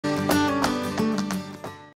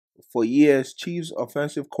For years, Chiefs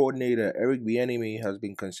offensive coordinator Eric Bieniemy has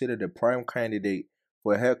been considered a prime candidate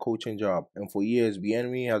for a head coaching job, and for years,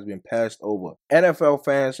 Bieniemy has been passed over. NFL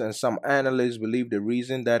fans and some analysts believe the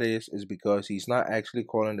reason that is because he's not actually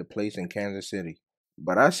calling the plays in Kansas City.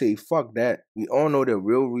 But I say fuck that. We all know the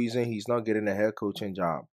real reason he's not getting a head coaching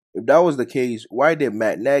job. If that was the case, why did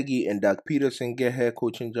Matt Nagy and Doug Peterson get head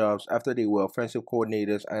coaching jobs after they were offensive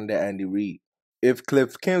coordinators under Andy Reid? If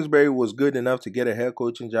Cliff Kingsbury was good enough to get a head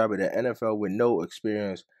coaching job in the NFL with no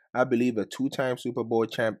experience, I believe a two-time Super Bowl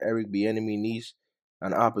champ Eric Bieniemy needs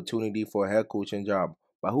an opportunity for a head coaching job.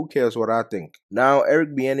 But who cares what I think? Now,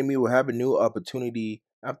 Eric Bieniemy will have a new opportunity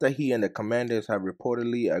after he and the Commanders have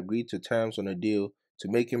reportedly agreed to terms on a deal to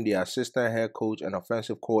make him the assistant head coach and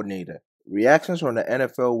offensive coordinator. Reactions from the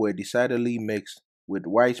NFL were decidedly mixed, with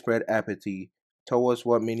widespread apathy towards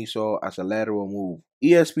what many saw as a lateral move.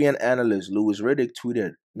 ESPN analyst Louis Riddick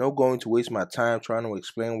tweeted, "No going to waste my time trying to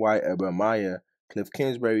explain why Urban Meyer, Cliff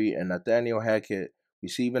Kingsbury, and Nathaniel Hackett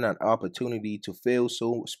receiving an opportunity to fail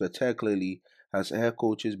so spectacularly as head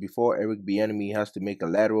coaches before Eric Bieniemy has to make a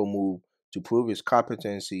lateral move to prove his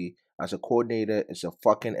competency as a coordinator is a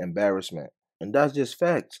fucking embarrassment." And that's just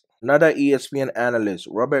facts. Another ESPN analyst,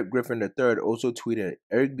 Robert Griffin III, also tweeted,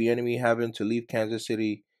 Eric Bieniemy having to leave Kansas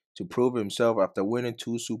City to prove himself after winning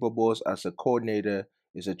 2 Super Bowls as a coordinator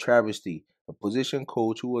is a travesty. A position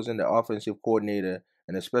coach who wasn't the offensive coordinator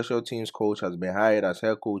and a special teams coach has been hired as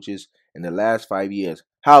head coaches in the last 5 years.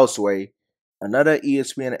 How, Sway? Another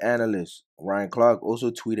ESPN analyst, Ryan Clark,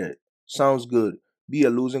 also tweeted, "Sounds good. Be a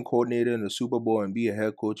losing coordinator in the Super Bowl and be a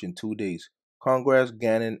head coach in 2 days. Congrats,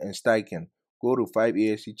 Gannon, and Steichen. Go to 5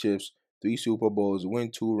 AFC chips, 3 Super Bowls,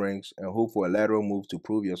 win 2 rings, and hope for a lateral move to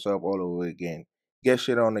prove yourself all over again. Get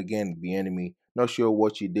shit on again, Bieniemy. Not sure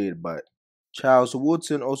what you did, but..." Charles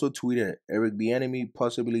Woodson also tweeted, Eric Bieniemy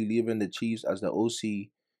possibly leaving the Chiefs as the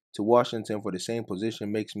OC to Washington for the same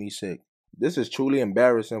position makes me sick. This is truly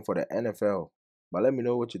embarrassing for the NFL. But let me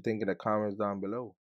know what you think in the comments down below.